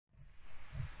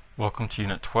Welcome to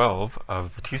Unit 12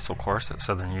 of the TESOL course at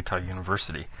Southern Utah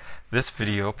University. This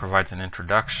video provides an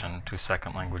introduction to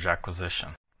second language acquisition.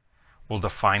 We'll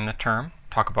define the term,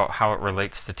 talk about how it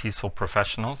relates to TESOL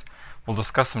professionals. We'll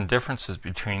discuss some differences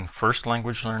between first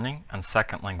language learning and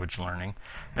second language learning,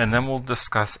 and then we'll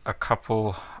discuss a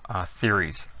couple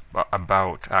theories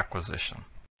about acquisition.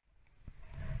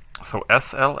 So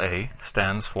SLA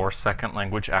stands for Second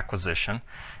Language Acquisition,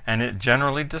 and it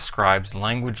generally describes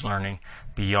language learning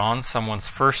beyond someone's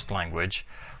first language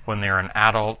when they're an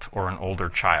adult or an older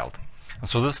child. And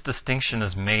so this distinction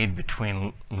is made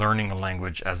between learning a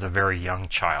language as a very young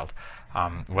child.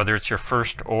 Whether it's your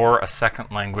first or a second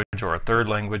language or a third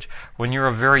language, when you're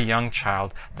a very young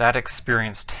child, that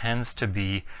experience tends to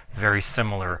be very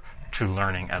similar to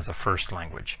learning as a first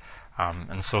language.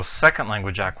 And so second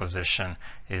language acquisition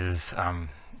is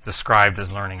described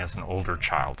as learning as an older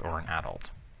child or an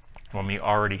adult, when we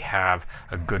already have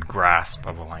a good grasp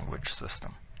of a language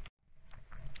system.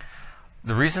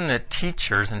 The reason that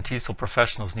teachers and TESOL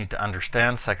professionals need to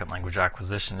understand second language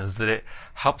acquisition is that it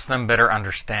helps them better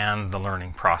understand the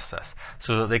learning process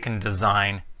so that they can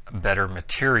design better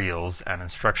materials and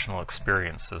instructional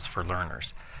experiences for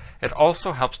learners. It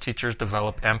also helps teachers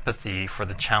develop empathy for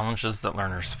the challenges that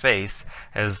learners face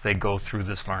as they go through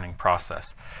this learning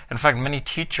process. In fact, many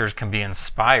teachers can be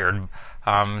inspired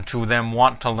to then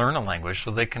want to learn a language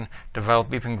so they can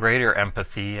develop even greater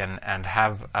empathy and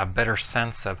have a better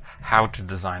sense of how to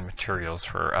design materials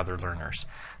for other learners.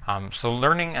 So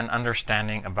learning and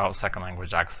understanding about second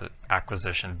language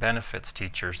acquisition benefits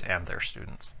teachers and their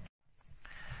students.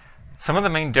 Some of the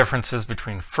main differences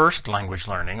between first language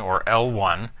learning, or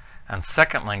L1, and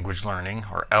second language learning,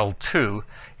 or L2,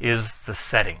 is the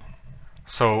setting.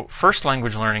 So first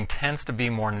language learning tends to be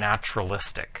more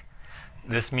naturalistic.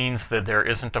 This means that there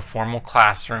isn't a formal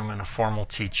classroom and a formal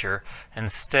teacher.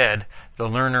 Instead, the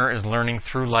learner is learning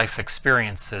through life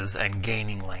experiences and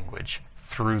gaining language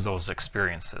through those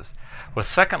experiences. With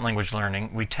second language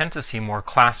learning, we tend to see more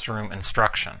classroom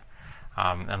instruction.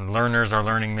 And learners are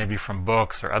learning maybe from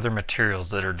books or other materials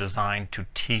that are designed to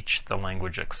teach the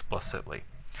language explicitly.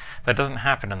 That doesn't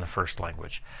happen in the first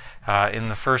language. In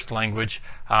the first language,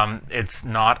 it's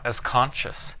not as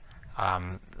conscious.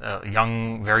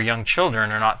 Very young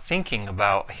children are not thinking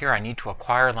about, here, I need to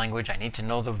acquire language, I need to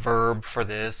know the verb for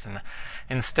this. And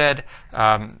instead,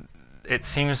 it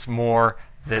seems more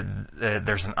that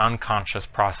there's an unconscious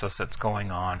process that's going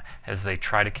on as they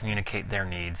try to communicate their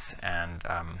needs and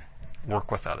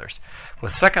work with others.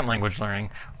 With second language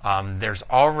learning, there's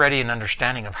already an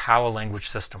understanding of how a language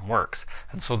system works.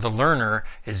 And so the learner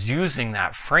is using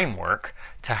that framework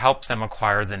to help them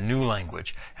acquire the new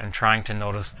language and trying to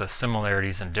notice the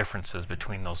similarities and differences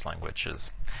between those languages.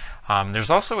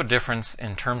 There's also a difference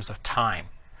in terms of time.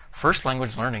 First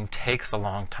language learning takes a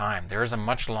long time. There is a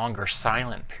much longer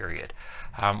silent period.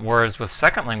 Whereas with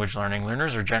second language learning,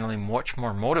 learners are generally much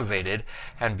more motivated,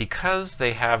 and because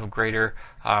they have greater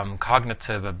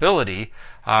cognitive ability,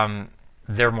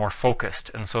 they're more focused,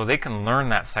 and so they can learn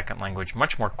that second language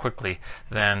much more quickly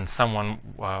than someone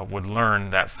would learn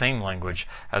that same language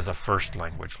as a first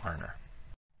language learner.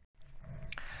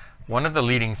 One of the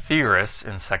leading theorists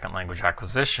in second language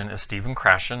acquisition is Stephen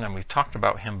Krashen, and we've talked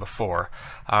about him before,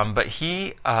 but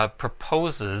he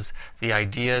proposes the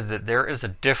idea that there is a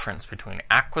difference between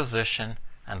acquisition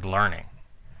and learning.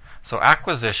 So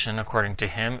acquisition, according to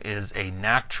him, is a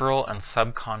natural and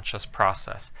subconscious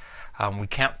process. We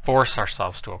can't force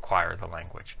ourselves to acquire the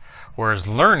language, whereas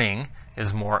learning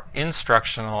is more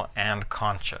instructional and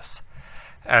conscious.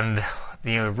 And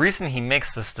the reason he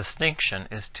makes this distinction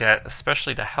is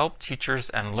especially to help teachers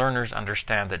and learners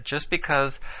understand that just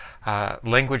because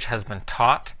language has been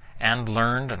taught and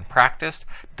learned and practiced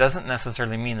doesn't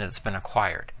necessarily mean that it's been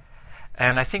acquired.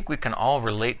 And I think we can all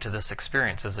relate to this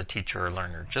experience as a teacher or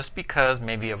learner. Just because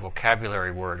maybe a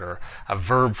vocabulary word or a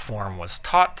verb form was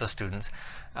taught to students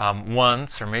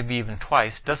once or maybe even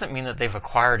twice doesn't mean that they've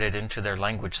acquired it into their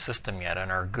language system yet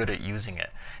and are good at using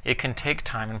it. It can take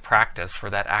time and practice for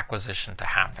that acquisition to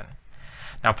happen.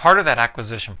 Now, part of that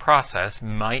acquisition process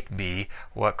might be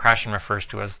what Krashen refers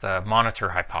to as the monitor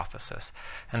hypothesis,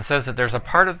 and says that there's a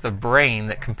part of the brain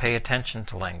that can pay attention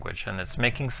to language, and it's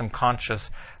making some conscious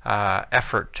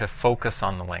effort to focus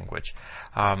on the language.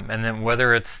 And then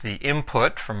whether it's the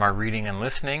input from our reading and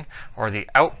listening or the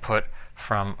output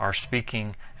from our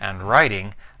speaking and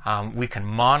writing, we can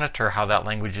monitor how that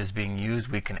language is being used,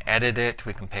 we can edit it,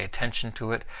 we can pay attention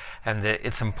to it, and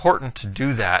it's important to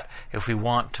do that if we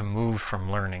want to move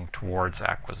from learning towards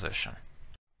acquisition.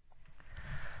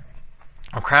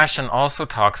 Krashen also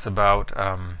talks about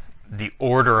the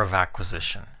order of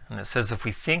acquisition. And it says if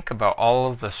we think about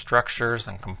all of the structures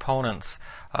and components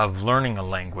of learning a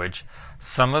language,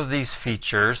 some of these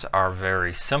features are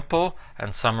very simple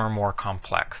and some are more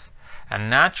complex. And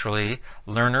naturally,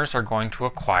 learners are going to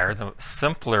acquire the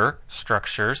simpler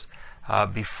structures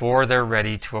before they're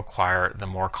ready to acquire the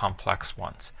more complex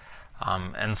ones.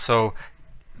 And so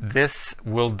this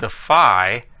will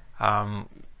defy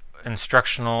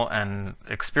instructional and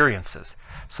experiences.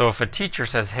 So if a teacher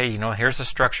says, hey, here's a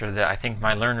structure that I think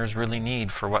my learners really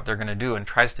need for what they're going to do, and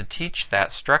tries to teach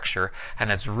that structure,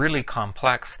 and it's really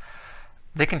complex,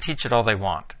 they can teach it all they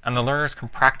want, and the learners can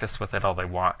practice with it all they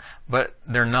want, but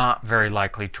they're not very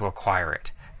likely to acquire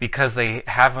it because they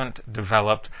haven't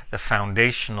developed the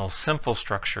foundational simple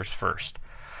structures first.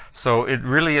 So it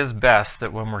really is best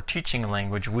that when we're teaching a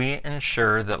language, we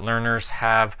ensure that learners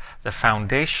have the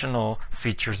foundational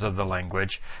features of the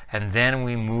language, and then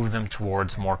we move them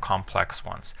towards more complex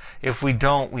ones. If we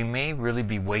don't, we may really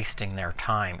be wasting their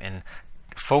time in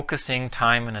focusing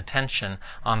time and attention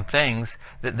on things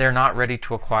that they're not ready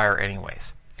to acquire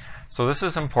anyways. So this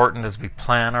is important as we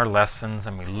plan our lessons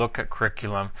and we look at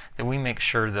curriculum, that we make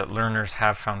sure that learners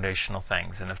have foundational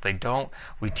things. And if they don't,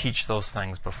 we teach those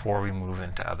things before we move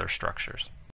into other structures.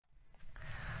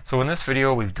 So in this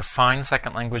video, we've defined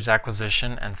second language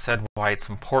acquisition and said why it's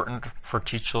important for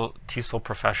TESOL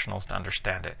professionals to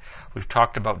understand it. We've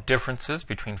talked about differences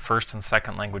between first and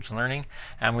second language learning,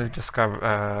 and we've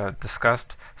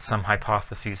discussed some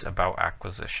hypotheses about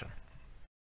acquisition.